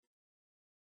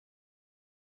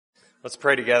Let's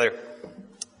pray together.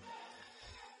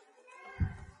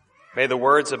 May the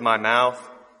words of my mouth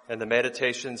and the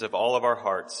meditations of all of our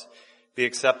hearts be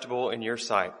acceptable in your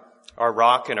sight, our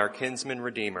rock and our kinsman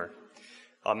redeemer.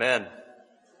 Amen.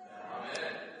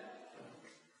 Amen.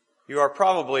 You are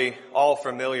probably all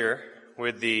familiar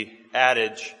with the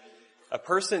adage, a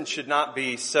person should not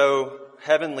be so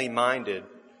heavenly minded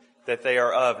that they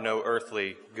are of no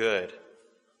earthly good.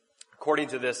 According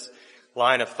to this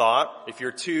line of thought, if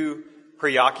you're too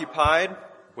preoccupied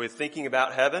with thinking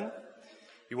about heaven,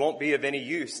 you won't be of any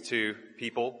use to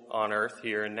people on earth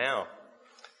here and now.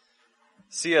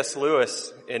 C.S.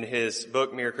 Lewis, in his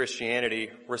book Mere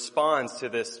Christianity, responds to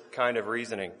this kind of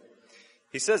reasoning.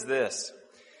 He says this,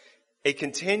 a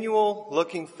continual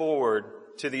looking forward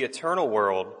to the eternal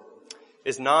world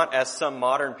is not, as some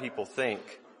modern people think,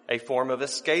 a form of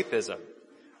escapism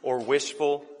or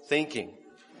wishful thinking,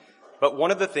 but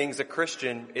one of the things a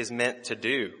Christian is meant to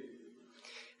do.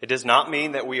 It does not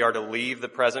mean that we are to leave the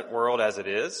present world as it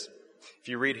is. If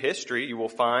you read history, you will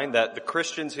find that the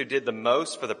Christians who did the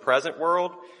most for the present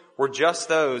world were just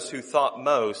those who thought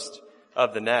most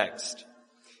of the next.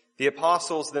 The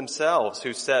apostles themselves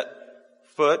who set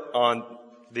foot on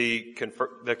the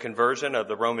conversion of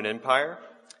the Roman Empire,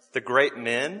 the great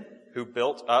men who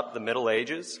built up the Middle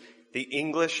Ages, the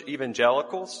English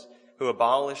evangelicals who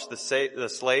abolished the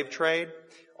slave trade,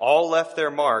 all left their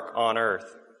mark on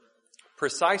earth,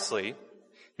 precisely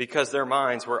because their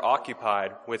minds were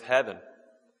occupied with heaven.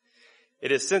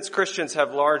 It is since Christians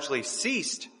have largely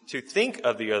ceased to think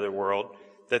of the other world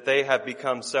that they have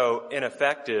become so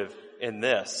ineffective in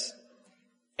this.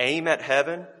 Aim at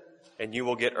heaven and you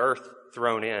will get earth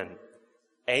thrown in.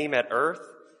 Aim at earth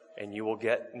and you will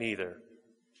get neither.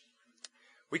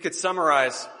 We could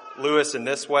summarize Lewis in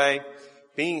this way.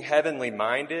 Being heavenly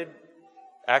minded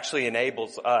actually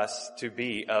enables us to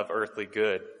be of earthly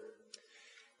good.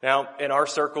 Now, in our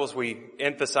circles, we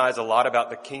emphasize a lot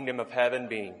about the kingdom of heaven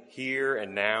being here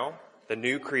and now. The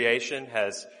new creation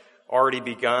has already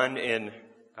begun in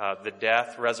the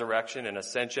death, resurrection, and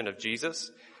ascension of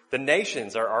Jesus. The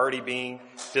nations are already being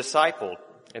discipled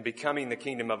and becoming the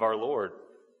kingdom of our Lord.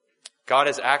 God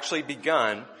has actually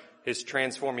begun his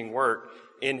transforming work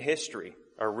in history.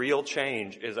 A real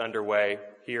change is underway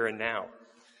here and now.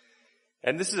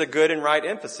 And this is a good and right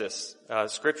emphasis.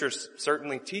 Scriptures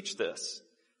certainly teach this.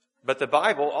 But the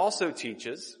Bible also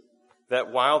teaches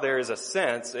that while there is a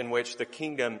sense in which the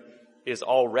kingdom is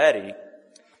already,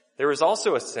 there is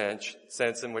also a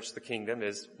sense in which the kingdom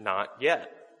is not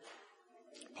yet.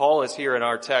 Paul is here in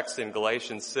our text in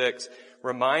Galatians 6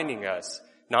 reminding us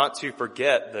not to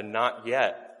forget the not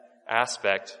yet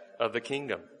aspect of the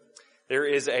kingdom. There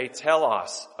is a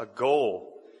telos, a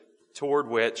goal toward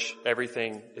which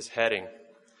everything is heading.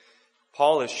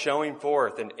 Paul is showing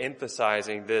forth and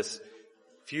emphasizing this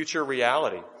future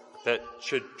reality that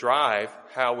should drive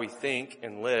how we think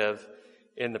and live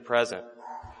in the present.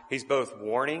 He's both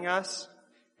warning us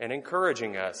and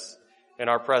encouraging us in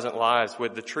our present lives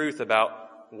with the truth about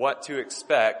what to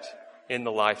expect in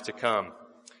the life to come.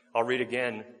 I'll read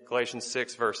again Galatians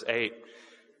 6 verse 8.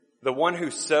 The one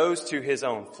who sows to his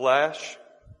own flesh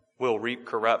will reap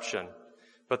corruption,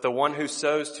 but the one who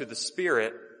sows to the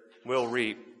Spirit will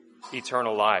reap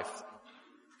eternal life.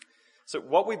 So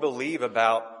what we believe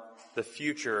about the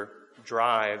future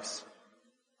drives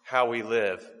how we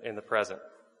live in the present.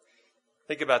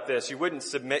 Think about this. You wouldn't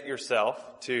submit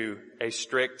yourself to a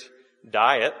strict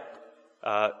diet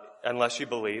unless you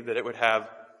believe that it would have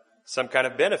some kind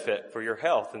of benefit for your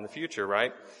health in the future,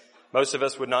 right? Most of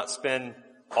us would not spend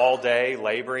all day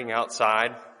laboring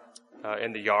outside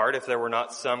in the yard if there were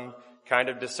not some kind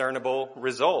of discernible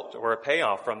result or a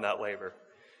payoff from that labor.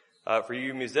 For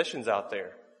you musicians out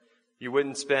there, you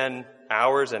wouldn't spend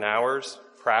hours and hours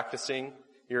practicing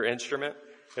your instrument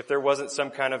if there wasn't some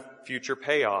kind of future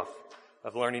payoff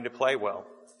of learning to play well.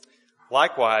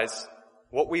 Likewise,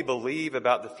 what we believe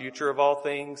about the future of all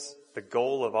things, the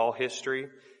goal of all history,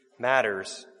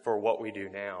 matters for what we do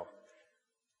now.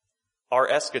 Our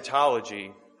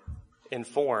eschatology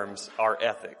informs our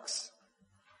ethics.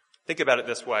 Think about it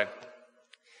this way.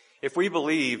 If we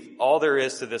believe all there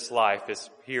is to this life is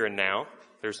here and now,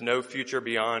 there's no future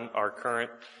beyond our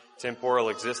current temporal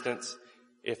existence,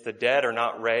 if the dead are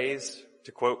not raised,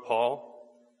 to quote Paul,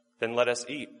 then let us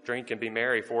eat, drink, and be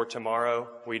merry, for tomorrow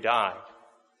we die.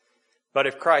 But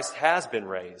if Christ has been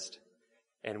raised,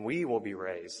 and we will be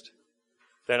raised,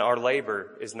 then our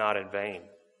labor is not in vain,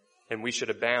 and we should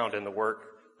abound in the work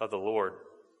of the Lord.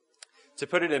 To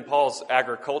put it in Paul's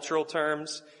agricultural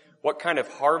terms, what kind of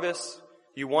harvest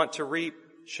you want to reap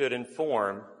should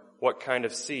inform what kind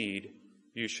of seed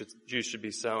you should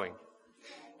be sowing.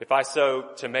 If I sow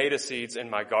tomato seeds in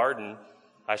my garden,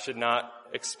 I should not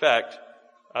expect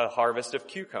a harvest of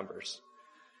cucumbers.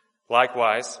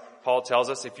 Likewise, Paul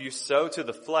tells us if you sow to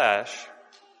the flesh,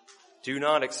 do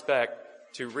not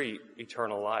expect to reap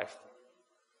eternal life.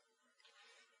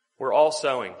 We're all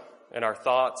sowing in our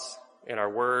thoughts, in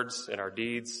our words, in our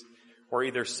deeds. We're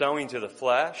either sowing to the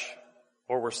flesh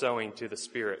or we're sowing to the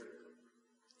Spirit.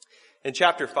 In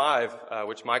chapter 5,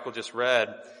 which Michael just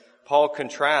read, Paul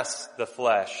contrasts the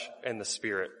flesh and the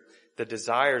Spirit, the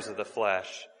desires of the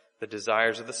flesh, the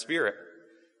desires of the Spirit,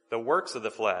 the works of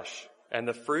the flesh, and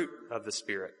the fruit of the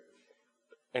Spirit.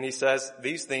 And he says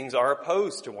these things are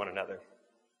opposed to one another.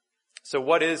 So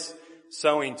what is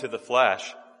sowing to the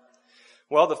flesh?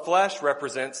 Well, the flesh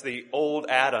represents the old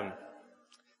Adam,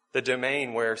 the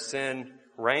domain where sin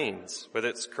reigns with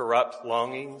its corrupt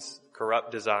longings,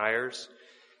 corrupt desires.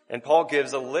 And Paul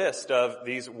gives a list of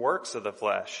these works of the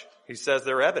flesh. He says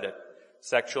they're evident: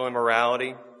 sexual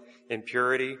immorality,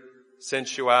 impurity,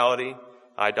 sensuality,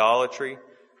 idolatry,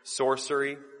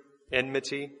 sorcery,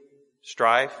 enmity,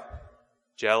 strife,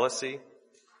 jealousy,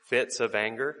 fits of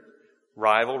anger,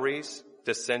 rivalries,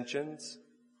 dissensions,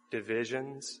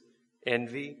 divisions,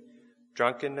 envy,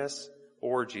 drunkenness,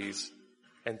 orgies,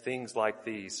 and things like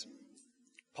these.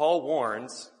 Paul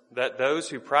warns that those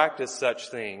who practice such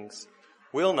things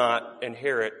will not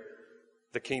inherit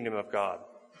the kingdom of God.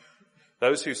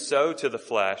 Those who sow to the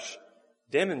flesh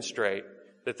demonstrate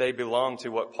that they belong to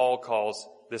what Paul calls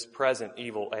this present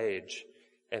evil age,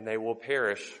 and they will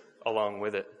perish along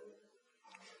with it.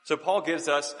 So Paul gives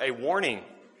us a warning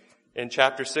in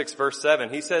chapter 6, verse 7.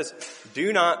 He says,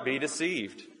 "Do not be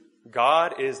deceived.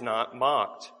 God is not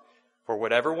mocked. For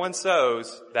whatever one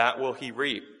sows, that will he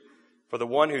reap. For the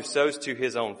one who sows to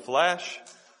his own flesh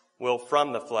will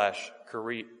from the flesh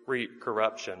reap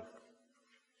corruption."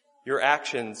 Your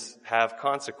actions have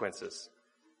consequences.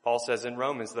 Paul says in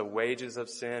Romans, the wages of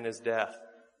sin is death.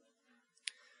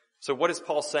 So what is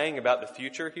Paul saying about the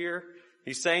future here?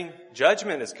 He's saying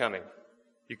judgment is coming.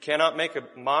 You cannot make a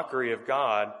mockery of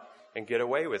God and get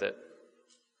away with it.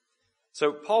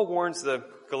 So Paul warns the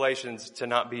Galatians to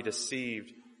not be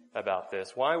deceived about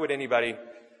this. Why would anybody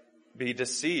be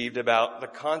deceived about the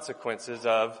consequences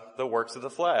of the works of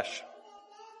the flesh?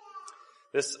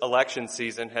 This election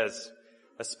season has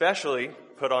especially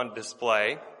put on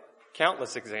display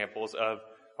countless examples of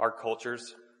our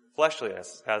culture's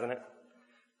fleshliness, hasn't it?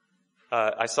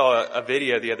 I saw a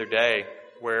video the other day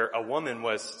where a woman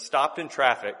was stopped in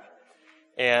traffic,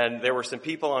 and there were some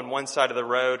people on one side of the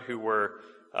road who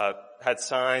had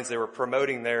signs. They were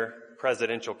promoting their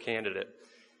presidential candidate.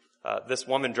 This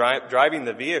woman driving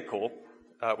the vehicle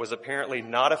was apparently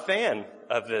not a fan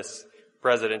of this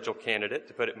presidential candidate,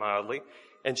 to put it mildly,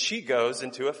 and she goes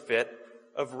into a fit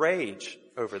of rage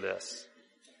over this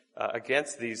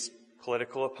against these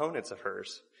political opponents of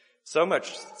hers. So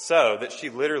much so that she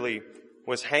literally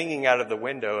was hanging out of the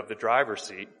window of the driver's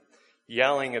seat,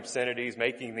 yelling obscenities,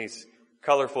 making these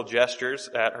colorful gestures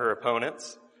at her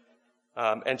opponents.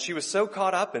 And she was so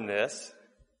caught up in this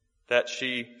that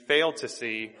she failed to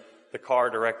see the car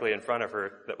directly in front of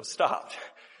her that was stopped.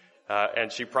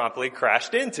 And she promptly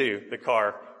crashed into the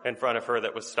car in front of her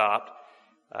that was stopped.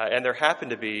 And there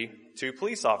happened to be 2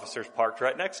 police officers parked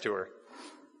right next to her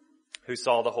who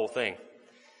saw the whole thing.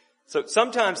 So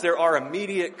sometimes there are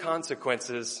immediate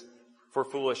consequences for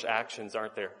foolish actions,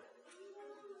 aren't there?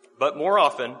 But more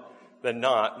often than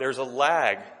not, there's a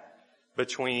lag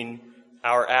between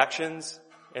our actions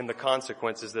and the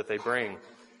consequences that they bring.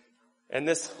 And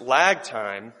this lag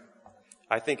time,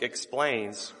 I think,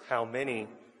 explains how many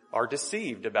are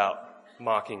deceived about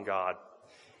mocking God.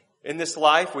 In this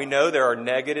life, we know there are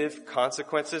negative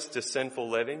consequences to sinful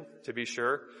living, to be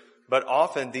sure, but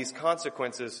often these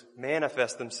consequences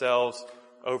manifest themselves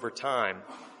over time.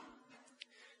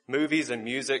 Movies and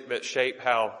music that shape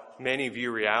how many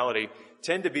view reality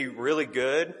tend to be really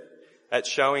good at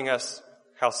showing us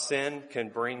how sin can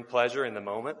bring pleasure in the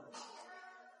moment,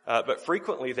 but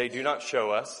frequently they do not show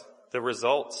us the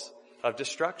results of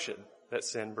destruction that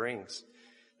sin brings.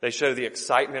 They show the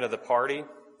excitement of the party,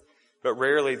 but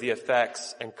rarely the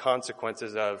effects and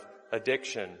consequences of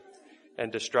addiction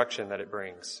and destruction that it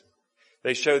brings.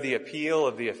 They show the appeal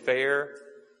of the affair,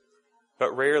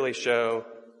 but rarely show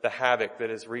the havoc that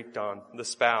is wreaked on the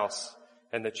spouse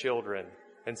and the children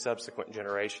and subsequent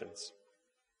generations.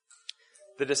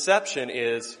 The deception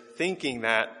is thinking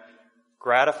that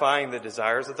gratifying the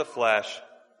desires of the flesh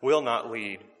will not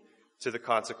lead to the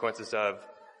consequences of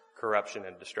corruption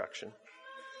and destruction.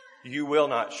 You will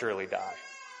not surely die.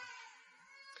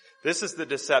 This is the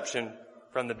deception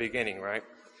from the beginning, right?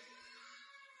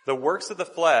 The works of the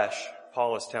flesh,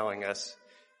 Paul is telling us,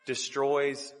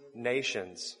 destroys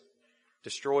nations,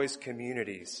 destroys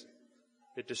communities,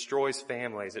 it destroys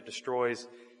families, it destroys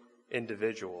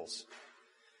individuals.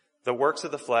 The works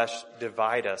of the flesh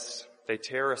divide us. They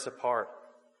tear us apart.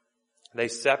 They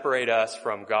separate us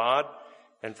from God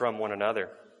and from one another.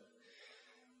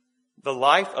 The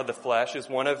life of the flesh is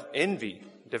one of envy,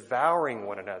 devouring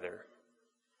one another,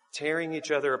 tearing each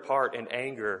other apart in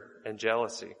anger and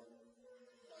jealousy.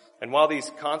 And while these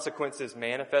consequences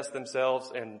manifest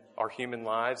themselves in our human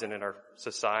lives and in our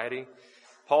society,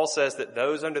 Paul says that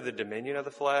those under the dominion of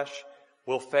the flesh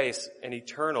will face an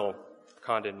eternal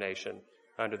condemnation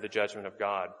under the judgment of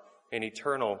God, an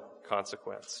eternal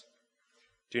consequence.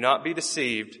 Do not be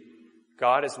deceived.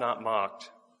 God is not mocked.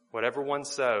 Whatever one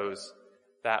sows,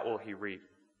 that will he reap.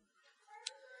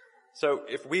 So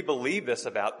if we believe this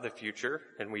about the future,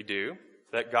 and we do,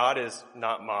 that God is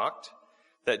not mocked,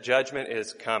 that judgment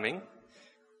is coming,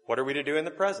 what are we to do in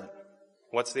the present?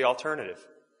 What's the alternative?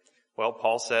 Well,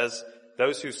 Paul says,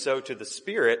 those who sow to the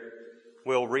Spirit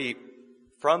will reap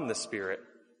from the Spirit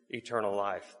eternal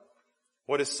life.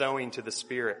 What is sowing to the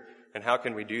Spirit, and how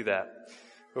can we do that?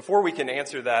 Before we can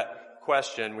answer that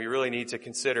question, we really need to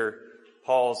consider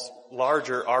Paul's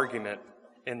larger argument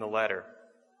in the letter.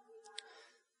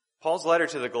 Paul's letter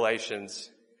to the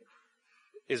Galatians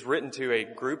is written to a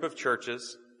group of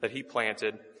churches that he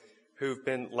planted who've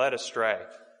been led astray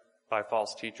by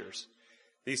false teachers.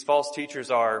 These false teachers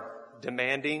are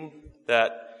demanding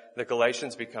that the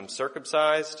Galatians become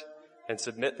circumcised and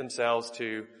submit themselves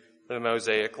to the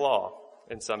Mosaic law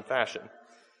in some fashion,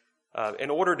 in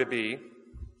order to be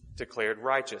declared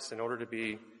righteous, in order to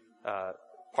be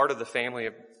part of the family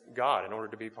of God, in order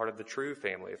to be part of the true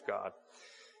family of God.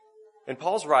 And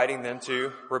Paul's writing them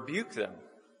to rebuke them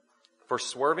for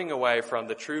swerving away from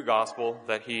the true gospel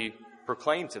that he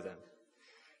proclaimed to them.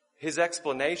 His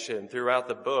explanation throughout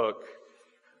the book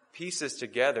pieces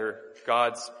together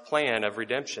God's plan of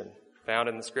redemption found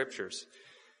in the Scriptures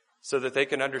so that they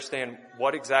can understand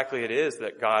what exactly it is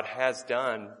that God has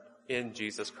done in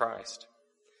Jesus Christ.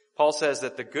 Paul says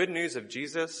that the good news of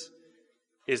Jesus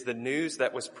is the news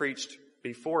that was preached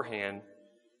beforehand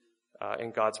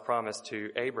in God's promise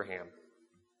to Abraham.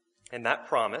 And that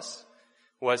promise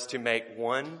was to make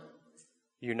one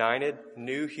united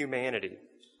new humanity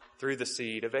through the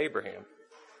seed of Abraham,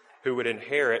 who would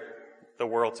inherit the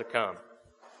world to come.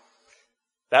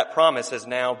 That promise has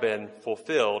now been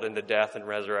fulfilled in the death and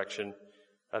resurrection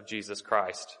of Jesus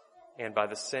Christ and by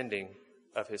the sending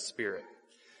of his Spirit.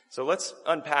 So let's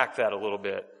unpack that a little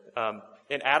bit.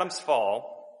 In Adam's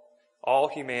fall, all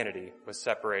humanity was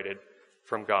separated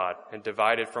from God and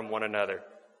divided from one another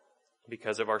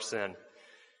because of our sin.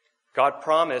 God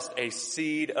promised a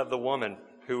seed of the woman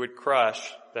who would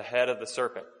crush the head of the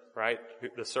serpent, right?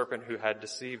 The serpent who had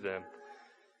deceived them.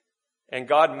 And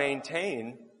God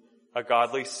maintained a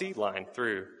godly seed line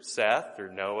through Seth,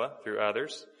 through Noah, through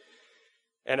others.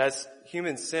 And as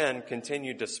human sin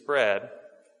continued to spread,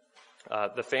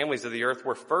 the families of the earth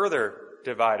were further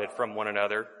divided from one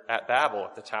another at Babel,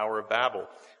 at the Tower of Babel,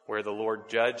 where the Lord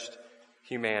judged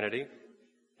humanity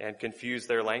and confused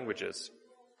their languages.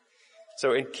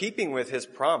 So in keeping with his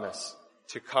promise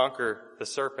to conquer the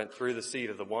serpent through the seed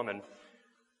of the woman,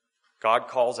 God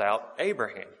calls out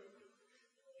Abraham.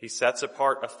 He sets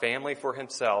apart a family for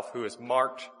himself who is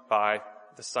marked by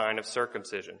the sign of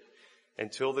circumcision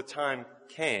until the time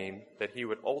came that he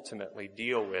would ultimately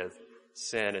deal with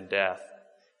sin and death.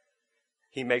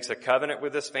 He makes a covenant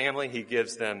with this family. He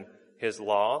gives them his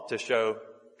law to show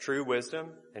true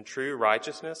wisdom and true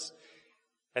righteousness.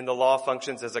 And the law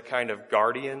functions as a kind of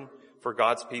guardian for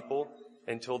God's people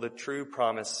until the true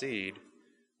promised seed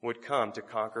would come to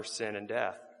conquer sin and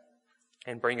death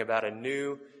and bring about a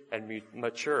new and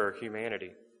mature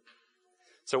humanity.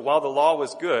 So while the law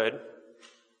was good,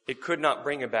 it could not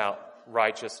bring about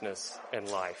righteousness and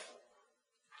life.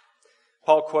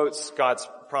 Paul quotes God's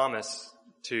promise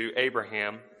to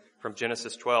Abraham from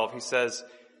Genesis 12. He says,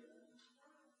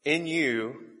 "In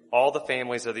you, all the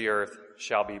families of the earth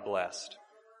shall be blessed."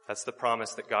 That's the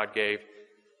promise that God gave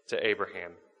to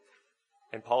Abraham.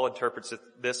 And Paul interprets it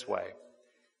this way: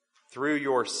 through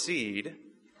your seed,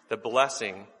 the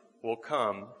blessing will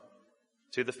come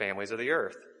to the families of the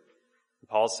earth. And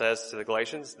Paul says to the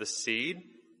Galatians, the seed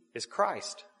is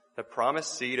Christ. The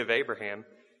promised seed of Abraham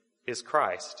is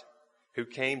Christ, who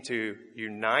came to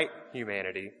unite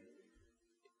humanity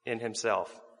in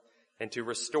himself and to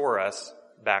restore us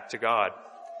back to God.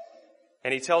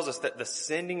 And he tells us that the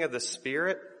sending of the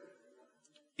Spirit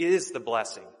is the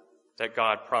blessing that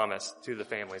God promised to the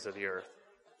families of the earth.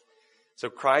 So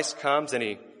Christ comes and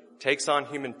he takes on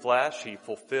human flesh. He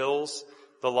fulfills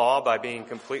the law by being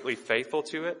completely faithful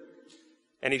to it.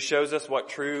 And he shows us what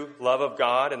true love of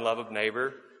God and love of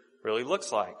neighbor really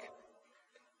looks like.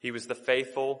 He was the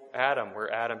faithful Adam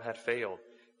where Adam had failed.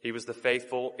 He was the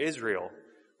faithful Israel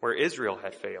where Israel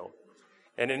had failed.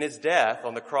 And in his death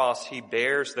on the cross, he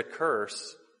bears the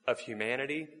curse of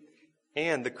humanity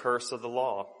and the curse of the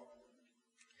law.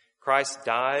 Christ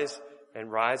dies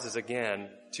and rises again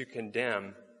to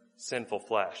condemn sinful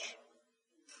flesh.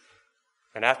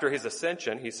 And after his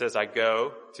ascension, he says, I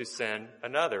go to send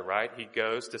another, right? He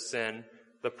goes to send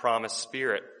the promised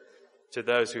Spirit to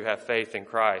those who have faith in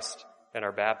Christ and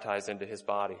are baptized into his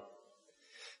body.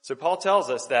 So Paul tells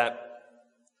us that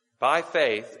by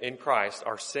faith in Christ,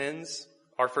 our sins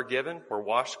are forgiven. We're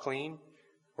washed clean.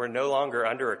 We're no longer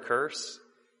under a curse.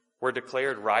 We're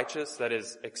declared righteous, that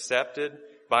is accepted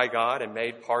by God and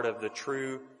made part of the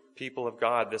true people of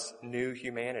God, this new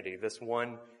humanity, this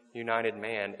one united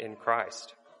man in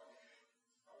Christ.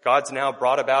 God's now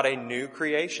brought about a new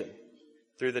creation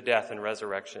through the death and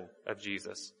resurrection of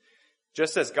Jesus.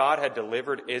 Just as God had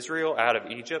delivered Israel out of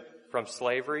Egypt from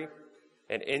slavery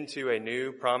and into a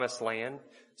new promised land,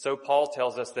 so Paul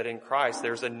tells us that in Christ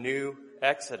there's a new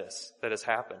exodus that has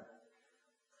happened.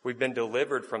 We've been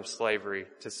delivered from slavery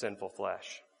to sinful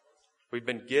flesh. We've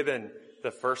been given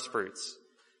the first fruits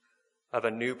of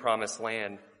a new promised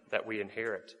land that we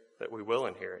inherit, that we will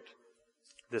inherit,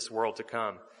 this world to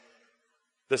come.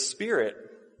 The Spirit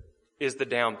is the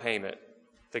down payment,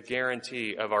 the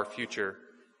guarantee of our future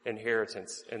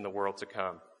inheritance in the world to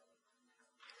come.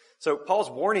 So Paul's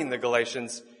warning the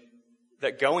Galatians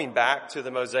that going back to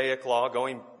the Mosaic law,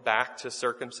 going back to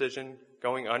circumcision,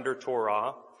 going under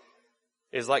Torah,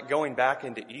 is like going back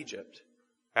into Egypt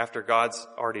after God's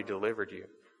already delivered you.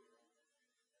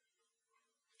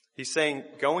 He's saying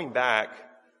going back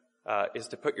is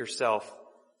to put yourself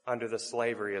under the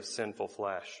slavery of sinful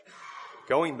flesh.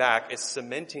 Going back is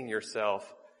cementing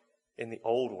yourself in the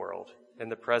old world, in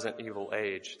the present evil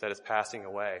age that is passing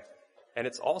away. And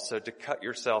it's also to cut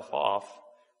yourself off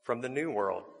from the new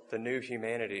world, the new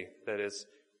humanity that is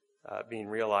being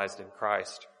realized in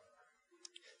Christ.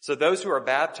 So those who are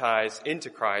baptized into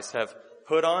Christ have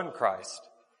put on Christ.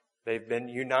 They've been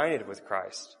united with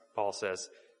Christ, Paul says.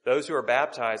 Those who are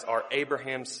baptized are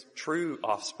Abraham's true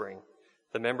offspring,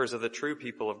 the members of the true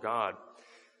people of God.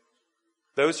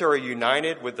 Those who are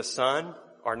united with the Son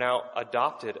are now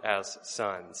adopted as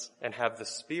sons and have the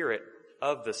Spirit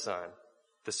of the Son,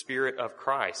 the Spirit of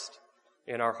Christ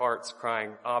in our hearts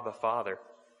crying, Abba, Father.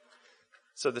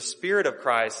 So the Spirit of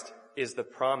Christ is the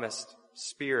promised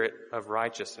Spirit of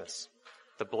righteousness,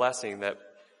 the blessing that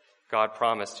God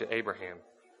promised to Abraham.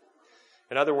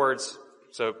 In other words,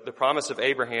 so the promise of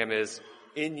Abraham is,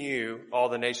 in you all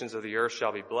the nations of the earth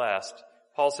shall be blessed.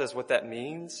 Paul says what that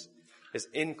means is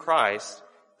in Christ,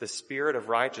 the Spirit of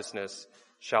righteousness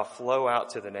shall flow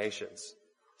out to the nations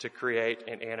to create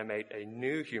and animate a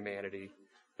new humanity,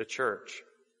 the church.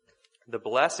 The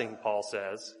blessing, Paul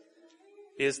says,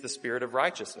 is the Spirit of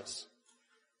righteousness.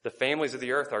 The families of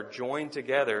the earth are joined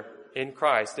together in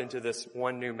Christ into this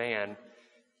one new man,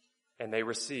 and they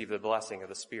receive the blessing of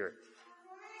the Spirit.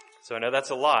 So I know that's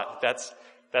a lot. That's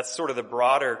sort of the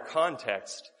broader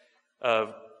context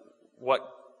of what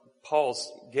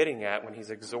Paul's getting at when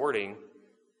he's exhorting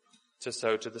to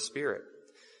sow to the Spirit.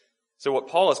 So what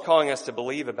Paul is calling us to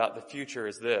believe about the future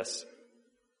is this.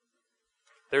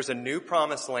 There's a new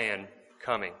promised land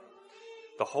coming.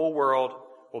 The whole world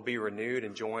will be renewed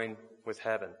and joined with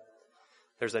heaven.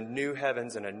 There's a new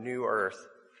heavens and a new earth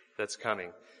that's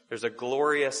coming. There's a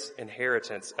glorious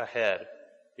inheritance ahead,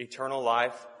 eternal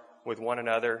life with one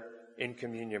another in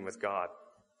communion with God.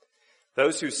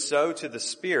 Those who sow to the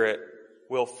Spirit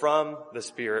will from the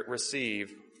Spirit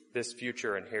receive this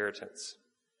future inheritance.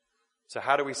 So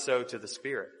how do we sow to the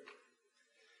Spirit?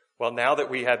 Well, now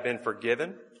that we have been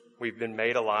forgiven, we've been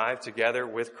made alive together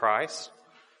with Christ,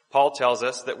 Paul tells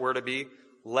us that we're to be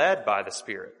led by the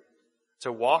Spirit,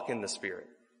 to walk in the Spirit,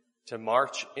 to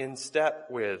march in step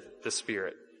with the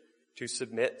Spirit, to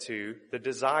submit to the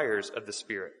desires of the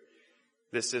Spirit.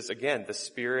 This is, again, the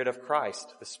Spirit of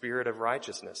Christ, the Spirit of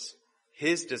righteousness.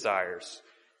 His desires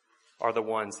are the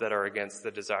ones that are against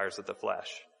the desires of the flesh.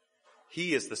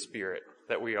 He is the Spirit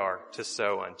that we are to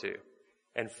sow unto,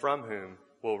 and from whom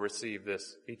we'll receive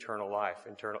this eternal life,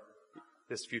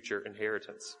 this future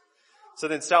inheritance. So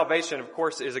then salvation, of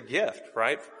course, is a gift,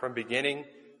 right? From beginning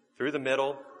through the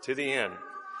middle to the end.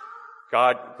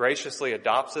 God graciously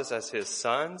adopts us as his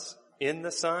sons in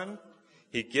the Son.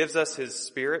 He gives us his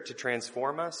Spirit to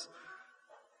transform us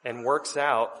and works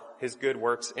out his good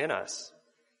works in us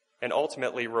and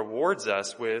ultimately rewards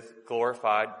us with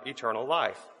glorified eternal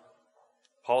life.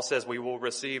 Paul says we will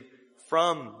receive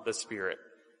from the Spirit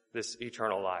this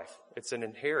eternal life. It's an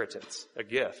inheritance, a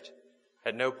gift.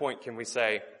 At no point can we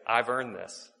say, I've earned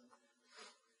this.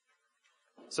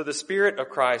 So the Spirit of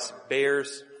Christ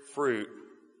bears fruit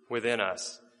within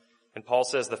us. And Paul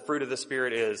says the fruit of the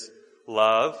Spirit is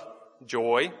love,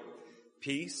 joy,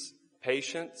 peace,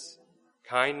 patience,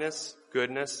 kindness,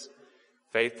 goodness,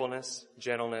 faithfulness,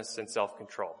 gentleness, and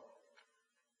self-control.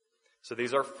 So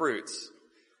these are fruits.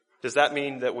 Does that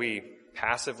mean that we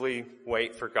passively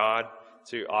wait for God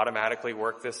to automatically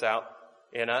work this out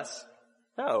in us?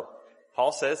 No.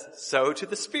 Paul says, sow to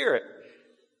the Spirit.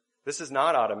 This is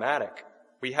not automatic.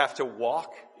 We have to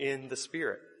walk in the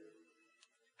Spirit.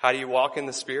 How do you walk in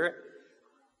the Spirit?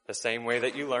 The same way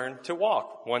that you learn to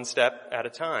walk, one step at a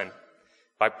time.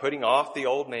 By putting off the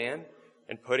old man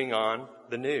and putting on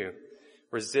the new.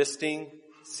 Resisting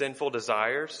sinful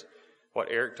desires. What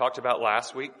Eric talked about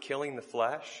last week, killing the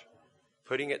flesh,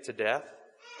 putting it to death,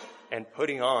 and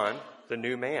putting on the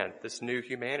new man, this new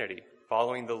humanity,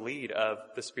 following the lead of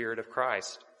the Spirit of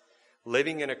Christ.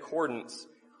 Living in accordance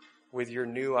with your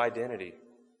new identity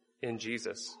in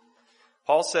Jesus.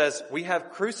 Paul says we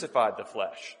have crucified the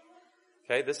flesh.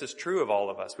 Okay, this is true of all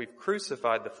of us. We've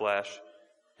crucified the flesh,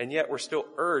 and yet we're still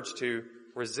urged to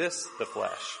resist the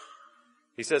flesh.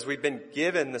 He says we've been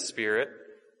given the Spirit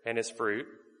and His fruit.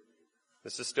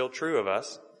 This is still true of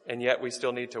us, and yet we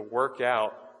still need to work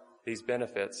out these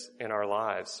benefits in our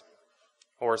lives.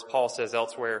 Or as Paul says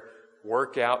elsewhere,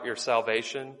 work out your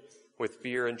salvation with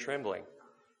fear and trembling.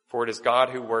 For it is God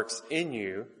who works in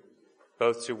you,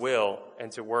 both to will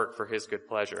and to work for His good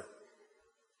pleasure.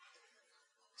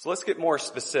 So let's get more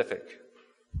specific.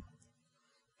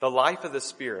 The life of the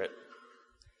Spirit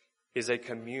is a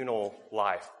communal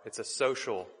life. It's a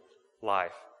social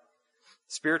life.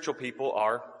 Spiritual people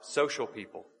are social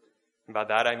people. And by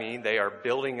that I mean they are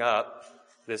building up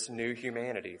this new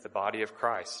humanity, the body of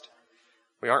Christ.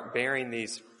 We aren't bearing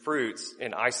these fruits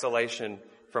in isolation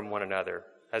from one another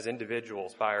as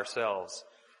individuals by ourselves.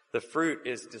 The fruit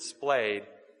is displayed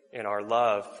in our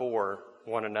love for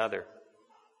one another.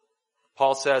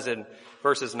 Paul says in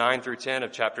verses 9 through 10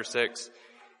 of chapter 6,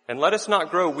 "And let us not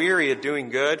grow weary of doing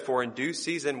good, for in due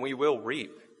season we will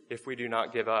reap if we do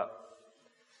not give up.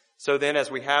 So then, as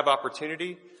we have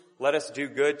opportunity, let us do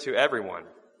good to everyone,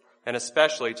 and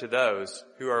especially to those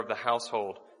who are of the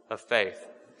household of faith."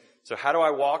 So how do I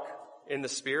walk in the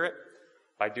Spirit?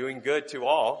 By doing good to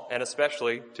all, and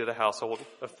especially to the household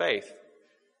of faith.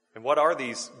 And what are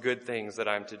these good things that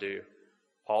I'm to do?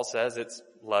 Paul says it's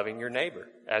loving your neighbor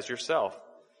as yourself.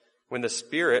 When the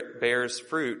Spirit bears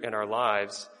fruit in our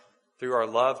lives through our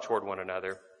love toward one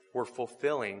another, we're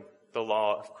fulfilling the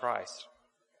law of Christ.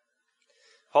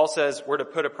 Paul says we're to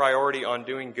put a priority on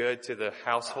doing good to the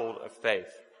household of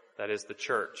faith. That is the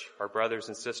church, our brothers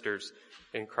and sisters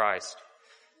in Christ.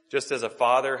 Just as a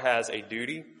father has a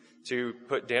duty to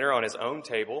put dinner on his own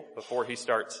table before he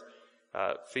starts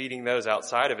feeding those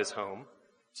outside of his home,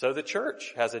 so the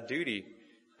church has a duty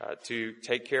to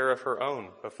take care of her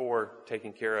own before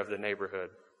taking care of the neighborhood.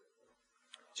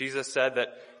 Jesus said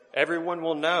that everyone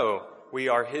will know we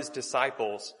are His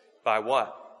disciples by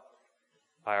what?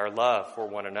 By our love for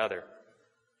one another.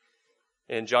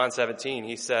 In John 17,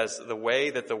 He says the way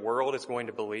that the world is going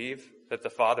to believe that the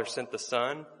Father sent the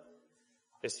Son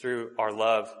is through our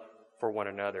love for one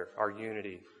another, our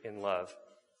unity in love.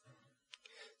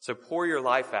 So pour your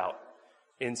life out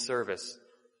in service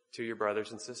to your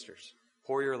brothers and sisters.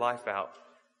 Pour your life out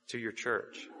to your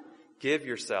church. Give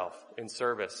yourself in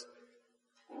service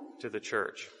to the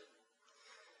church.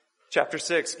 Chapter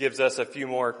 6 gives us a few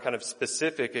more kind of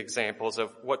specific examples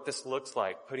of what this looks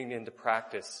like, putting into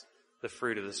practice the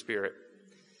fruit of the Spirit.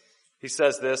 He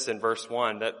says this in verse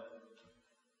 1,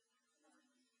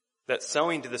 that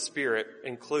sowing to the Spirit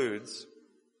includes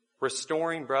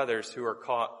restoring brothers who are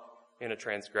caught in a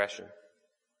transgression.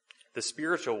 The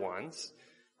spiritual ones,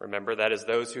 remember that is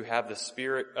those who have the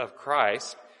Spirit of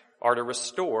Christ, are to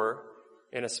restore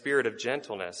in a spirit of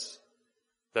gentleness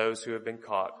those who have been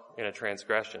caught in a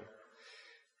transgression.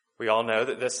 We all know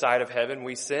that this side of heaven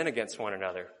we sin against one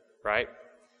another, right?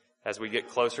 As we get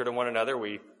closer to one another,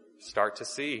 we start to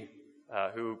see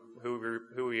who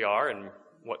we are and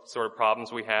what sort of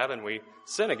problems we have, and we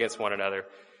sin against one another.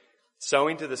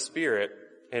 Sowing to the Spirit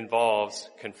involves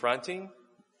confronting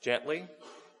gently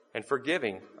and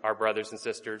forgiving our brothers and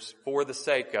sisters for the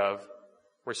sake of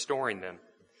restoring them.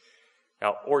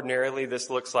 Now, ordinarily, this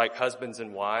looks like husbands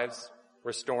and wives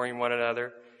restoring one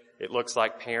another. It looks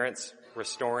like parents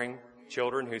restoring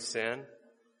children who sin.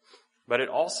 But it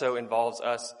also involves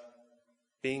us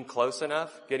being close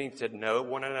enough, getting to know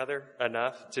one another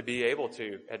enough to be able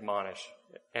to admonish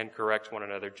and correct one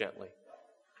another gently.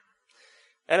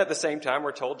 And at the same time,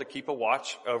 we're told to keep a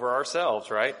watch over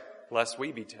ourselves, right? Lest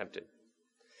we be tempted.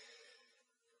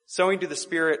 Sowing to the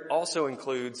Spirit also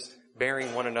includes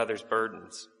bearing one another's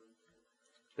burdens.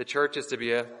 The church is to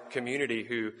be a community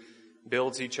who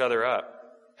builds each other up,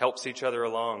 helps each other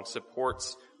along,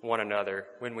 supports one another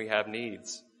when we have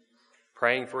needs,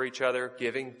 praying for each other,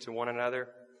 giving to one another.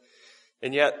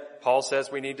 And yet, Paul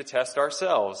says we need to test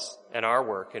ourselves and our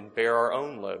work and bear our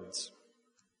own loads.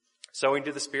 Sowing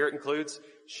to the Spirit includes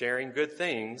sharing good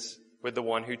things with the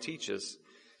one who teaches.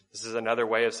 This is another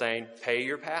way of saying pay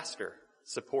your pastor,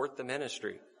 support the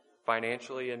ministry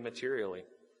financially and materially.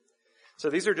 So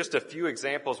these are just a few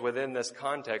examples within this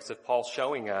context of Paul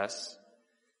showing us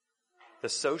the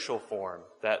social form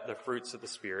that the fruits of the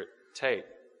Spirit take.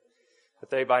 But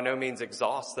they by no means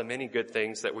exhaust the many good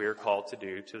things that we are called to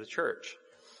do to the church.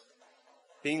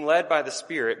 Being led by the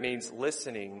Spirit means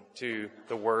listening to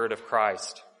the word of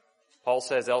Christ. Paul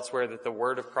says elsewhere that the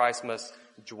word of Christ must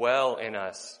dwell in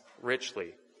us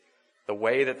richly. The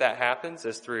way that happens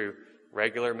is through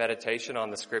regular meditation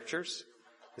on the scriptures.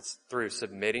 It's through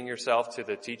submitting yourself to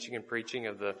the teaching and preaching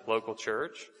of the local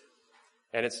church.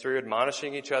 And it's through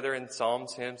admonishing each other in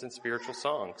psalms, hymns, and spiritual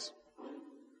songs.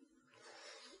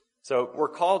 So we're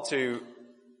called to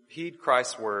heed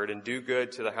Christ's word and do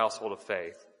good to the household of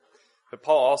faith. But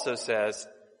Paul also says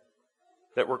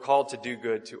that we're called to do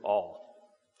good to all.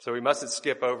 So we mustn't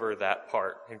skip over that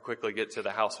part and quickly get to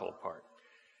the household part.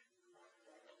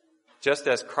 Just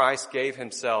as Christ gave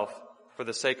himself for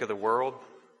the sake of the world,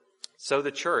 so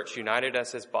the church, united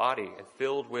as his body and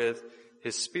filled with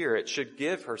his Spirit, should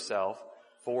give herself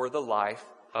for the life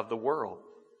of the world.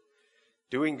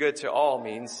 Doing good to all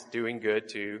means doing good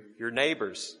to your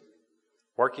neighbors,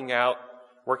 working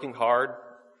hard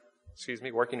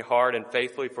and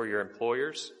faithfully for your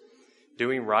employers,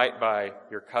 doing right by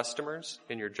your customers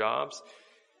in your jobs,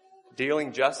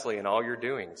 dealing justly in all your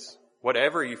doings.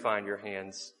 Whatever you find your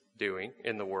hands doing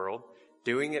in the world,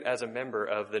 doing it as a member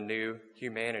of the new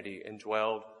humanity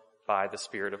indwelled by the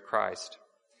Spirit of Christ.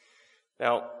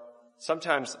 Now,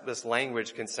 sometimes this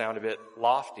language can sound a bit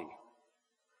lofty.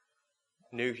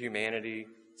 New humanity,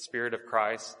 Spirit of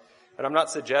Christ. But I'm not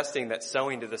suggesting that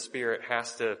sowing to the Spirit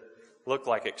has to look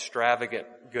like extravagant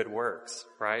good works,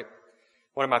 right?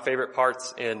 One of my favorite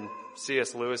parts in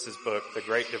C.S. Lewis's book, The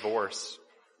Great Divorce,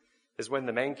 is when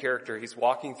the main character, he's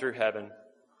walking through heaven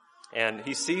and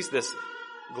he sees this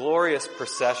glorious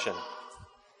procession.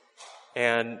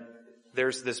 And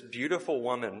there's this beautiful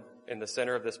woman in the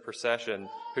center of this procession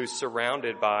who's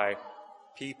surrounded by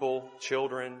people,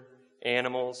 children,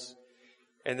 animals.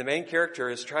 And the main character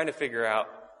is trying to figure out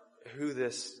who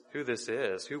this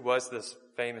is. Who was this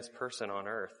famous person on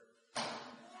earth?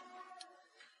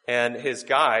 And his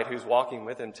guide, who's walking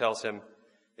with him, tells him,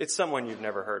 it's someone you've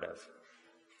never heard of.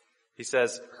 He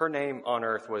says, her name on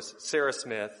earth was Sarah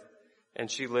Smith, and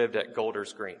she lived at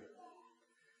Golders Green.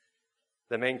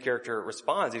 The main character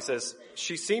responds. He says,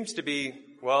 she seems to be,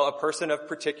 a person of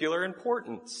particular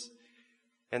importance.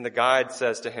 And the guide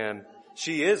says to him,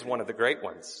 she is one of the great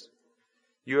ones.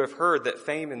 You have heard that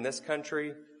fame in this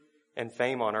country and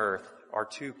fame on earth are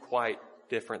two quite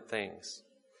different things.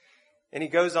 And he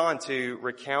goes on to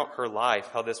recount her life,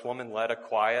 how this woman led a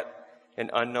quiet and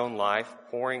unknown life,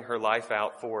 pouring her life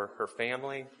out for her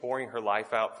family, pouring her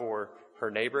life out for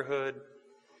her neighborhood.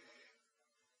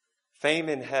 Fame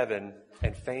in heaven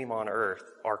and fame on earth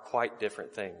are quite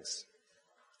different things.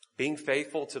 Being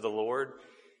faithful to the Lord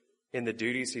in the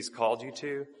duties he's called you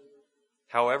to,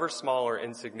 however small or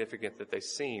insignificant that they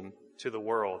seem to the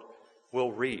world,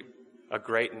 will reap a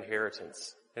great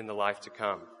inheritance in the life to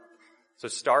come. So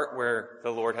start where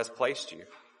the Lord has placed you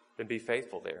and be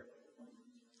faithful there.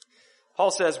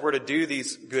 Paul says we're to do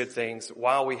these good things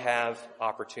while we have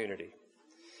opportunity.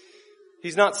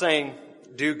 He's not saying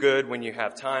do good when you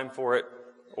have time for it,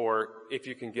 or if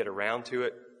you can get around to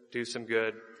it, do some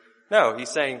good. No, he's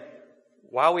saying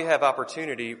while we have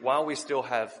opportunity, while we still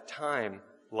have time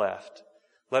left,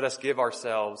 let us give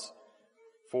ourselves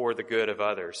for the good of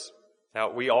others.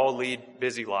 Now, we all lead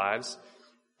busy lives,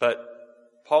 but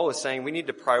Paul is saying we need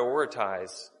to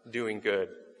prioritize doing good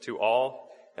to all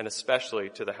and especially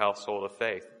to the household of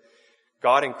faith.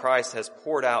 God in Christ has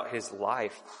poured out his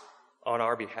life on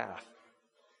our behalf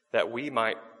that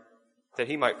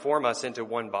he might form us into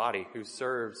one body who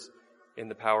serves in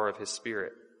the power of his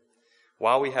Spirit.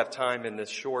 While we have time in this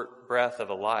short breath of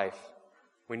a life,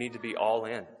 we need to be all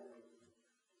in.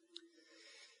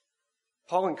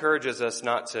 Paul encourages us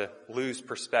not to lose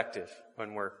perspective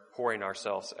when we're pouring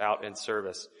ourselves out in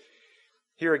service.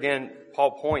 Here again,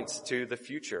 Paul points to the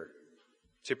future.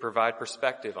 to provide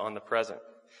perspective on the present.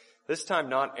 This time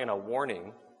not in a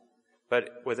warning, but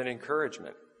with an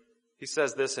encouragement. He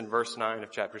says this in verse 9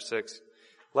 of chapter 6.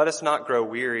 Let us not grow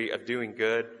weary of doing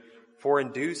good, for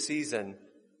in due season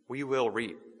we will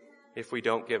reap if we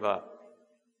don't give up.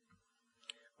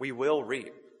 We will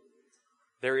reap.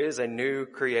 There is a new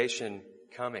creation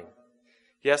coming.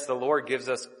 Yes, the Lord gives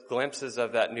us glimpses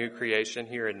of that new creation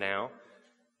here and now,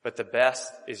 but the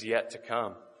best is yet to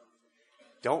come.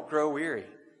 Don't grow weary.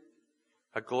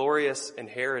 A glorious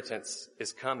inheritance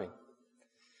is coming.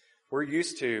 We're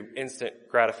used to instant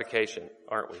gratification,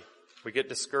 aren't we? We get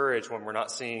discouraged when we're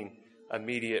not seeing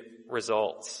immediate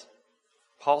results.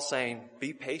 Paul's saying,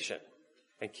 be patient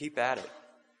and keep at it.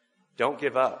 Don't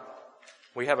give up.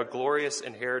 We have a glorious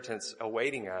inheritance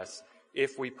awaiting us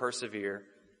if we persevere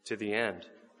to the end.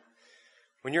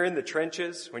 When you're in the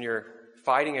trenches, when you're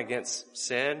fighting against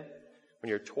sin, when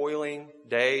you're toiling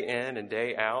day in and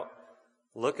day out,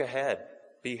 look ahead.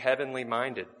 Be heavenly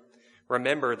minded.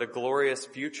 Remember the glorious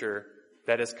future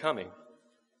that is coming.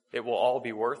 It will all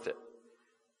be worth it.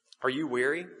 Are you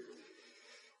weary?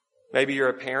 Maybe you're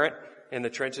a parent in the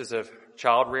trenches of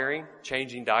child rearing,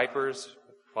 changing diapers,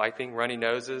 wiping runny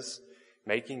noses,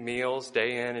 making meals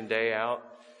day in and day out,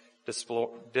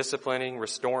 disciplining,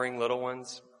 restoring little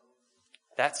ones.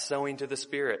 That's sowing to the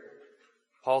Spirit.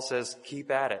 Paul says,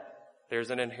 keep at it. There's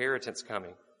an inheritance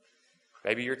coming.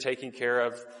 Maybe you're taking care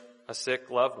of a sick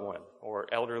loved one or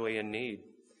elderly in need.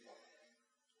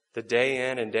 The day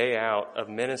in and day out of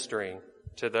ministering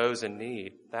to those in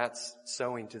need, that's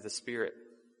sowing to the Spirit.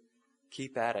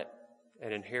 Keep at it.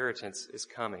 An inheritance is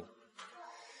coming.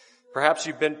 Perhaps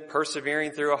you've been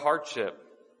persevering through a hardship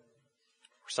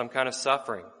or some kind of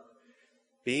suffering.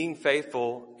 Being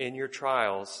faithful in your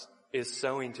trials is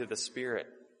sowing to the Spirit.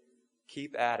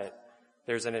 Keep at it.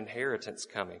 There's an inheritance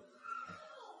coming.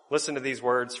 Listen to these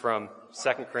words from 2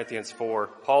 Corinthians 4.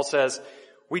 Paul says,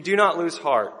 we do not lose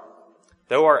heart.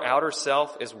 Though our outer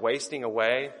self is wasting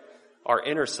away, our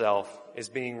inner self is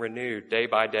being renewed day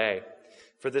by day.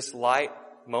 For this light,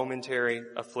 momentary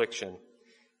affliction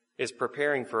is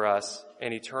preparing for us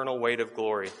an eternal weight of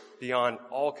glory beyond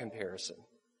all comparison.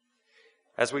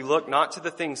 As we look not to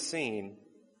the things seen,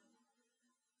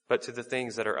 but to the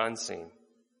things that are unseen.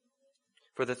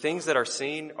 For the things that are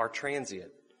seen are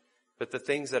transient, but the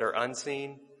things that are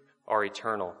unseen are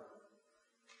eternal.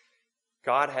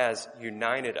 God has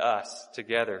united us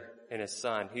together in His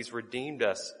Son. He's redeemed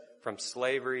us from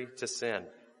slavery to sin.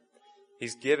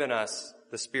 He's given us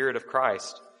the Spirit of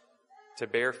Christ to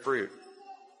bear fruit,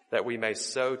 that we may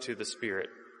sow to the Spirit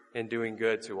in doing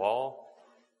good to all,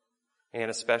 and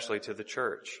especially to the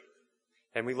church.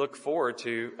 And we look forward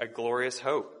to a glorious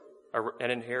hope,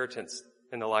 an inheritance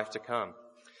in the life to come.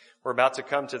 We're about to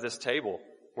come to this table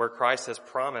where Christ has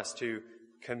promised to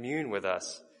commune with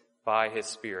us by His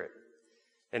Spirit.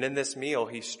 And in this meal,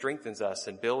 He strengthens us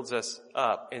and builds us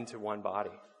up into one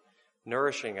body,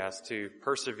 nourishing us to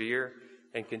persevere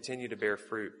and continue to bear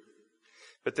fruit.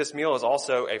 But this meal is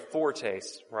also a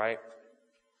foretaste, right,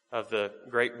 of the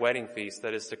great wedding feast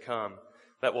that is to come,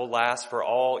 that will last for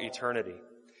all eternity,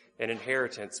 an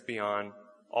inheritance beyond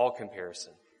all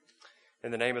comparison.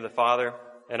 In the name of the Father,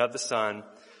 and of the Son,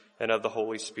 and of the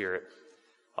Holy Spirit.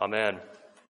 Amen.